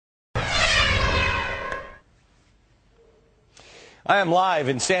I am live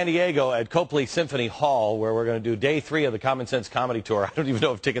in San Diego at Copley Symphony Hall, where we're going to do day 3 of the Common Sense Comedy Tour. I don't even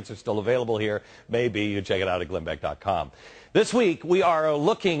know if tickets are still available here. Maybe. You can check it out at glennbeck.com. This week, we are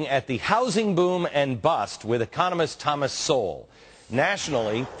looking at the housing boom and bust with economist Thomas Sowell.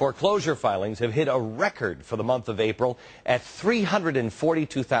 Nationally, foreclosure filings have hit a record for the month of April at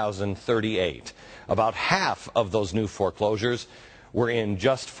 342,038. About half of those new foreclosures were in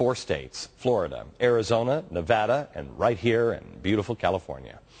just 4 states: Florida, Arizona, Nevada, and right here in beautiful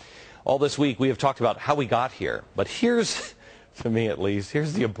California. All this week we have talked about how we got here, but here's, to me at least,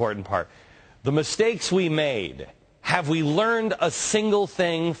 here's the important part. The mistakes we made, have we learned a single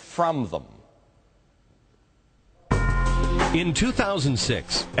thing from them? In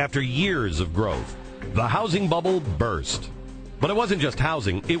 2006, after years of growth, the housing bubble burst. But it wasn't just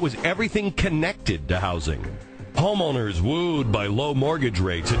housing, it was everything connected to housing. Homeowners, wooed by low mortgage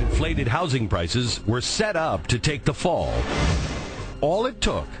rates and inflated housing prices, were set up to take the fall. All it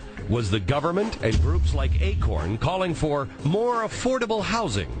took was the government and groups like Acorn calling for more affordable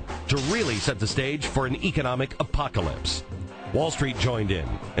housing to really set the stage for an economic apocalypse. Wall Street joined in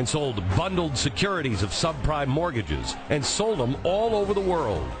and sold bundled securities of subprime mortgages and sold them all over the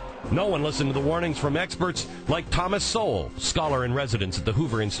world. No one listened to the warnings from experts like Thomas Sowell, scholar in residence at the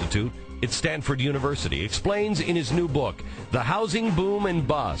Hoover Institute at Stanford University, explains in his new book, The Housing Boom and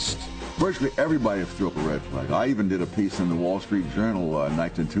Bust. Virtually everybody threw up a red flag. I even did a piece in the Wall Street Journal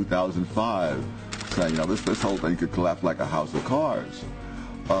in 2005 saying, this whole thing could collapse like a house of cards.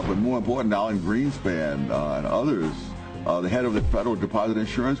 But more important, Alan Greenspan and others, the head of the Federal Deposit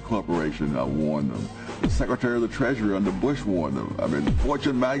Insurance Corporation warned them. The Secretary of the Treasury under Bush warned them.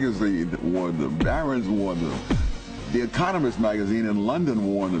 Fortune magazine warned them. Barron's warned them. The Economist magazine in London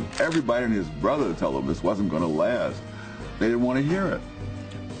warned them. Everybody and his brother told them this wasn't going to last. They didn't want to hear it.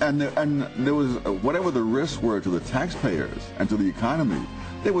 And there was, whatever the risks were to the taxpayers and to the economy,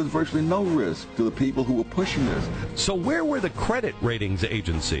 there was virtually no risk to the people who were pushing this. So where were the credit ratings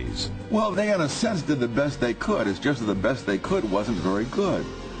agencies? Well, they in a sense did the best they could. It's just that the best they could wasn't very good.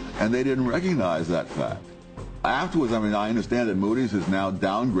 And they didn't recognize that fact. Afterwards, I understand that Moody's has now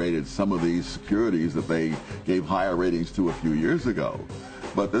downgraded some of these securities that they gave higher ratings to a few years ago.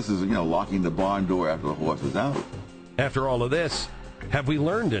 But this is, locking the barn door after the horse is out. After all of this, have we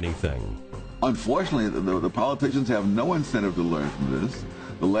learned anything? Unfortunately, the politicians have no incentive to learn from this.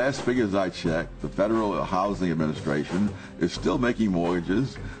 The last figures I checked, the Federal Housing Administration is still making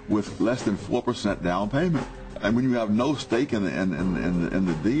mortgages with less than 4% down payment. And when you have no stake in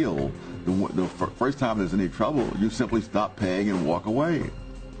the deal, the first time there's any trouble, you simply stop paying and walk away.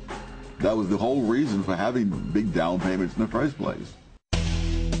 That was the whole reason for having big down payments in the first place.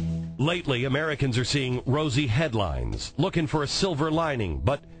 Lately, Americans are seeing rosy headlines, looking for a silver lining.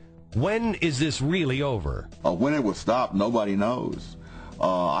 But when is this really over? When it will stop, nobody knows.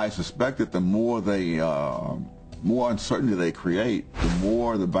 I suspect that the more uncertainty they create, the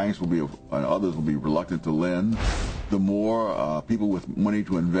more the banks will be, and others will be reluctant to lend. The more people with money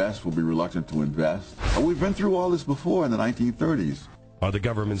to invest will be reluctant to invest. We've been through all this before in the 1930s. Are the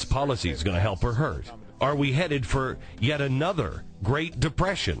government's policies going to help or hurt? Are we headed for yet another Great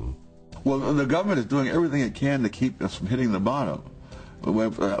Depression? Well, the government is doing everything it can to keep us from hitting the bottom.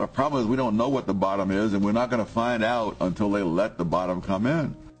 The problem is we don't know what the bottom is, and we're not going to find out until they let the bottom come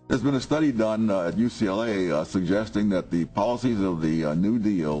in. There's been a study done at UCLA suggesting that the policies of the New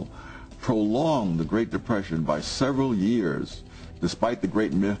Deal prolonged the Great Depression by several years, despite the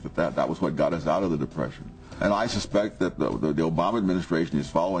great myth that was what got us out of the Depression. And I suspect that the Obama administration is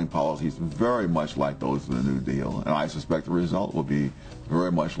following policies very much like those of the New Deal, and I suspect the result will be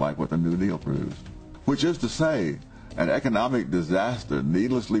very much like what the New Deal produced, which is to say, an economic disaster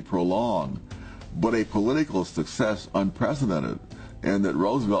needlessly prolonged, but a political success unprecedented, in that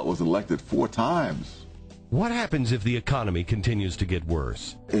Roosevelt was elected 4 times. What happens if the economy continues to get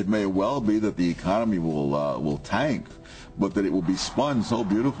worse? It may well be that the economy will tank, but that it will be spun so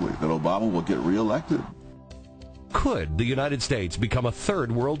beautifully that Obama will get reelected. Could the United States become a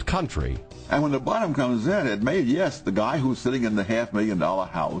third world country? And when the bottom comes in, it may, yes, the guy who's sitting in the $500,000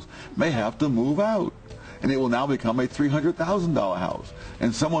 house may have to move out. And it will now become a $300,000 house.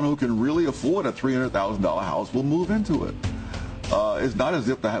 And someone who can really afford a $300,000 house will move into it. It's not as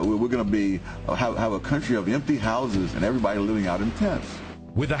if we're going to have a country of empty houses and everybody living out in tents.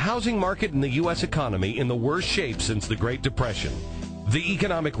 With the housing market and the U.S. economy in the worst shape since the Great Depression, the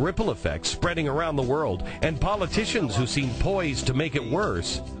economic ripple effects spreading around the world, and politicians who seem poised to make it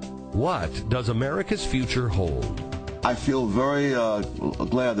worse, what does America's future hold? I feel very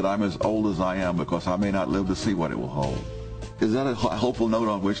glad that I'm as old as I am, because I may not live to see what it will hold. Is that a hopeful note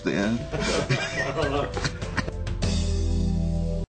on which to end?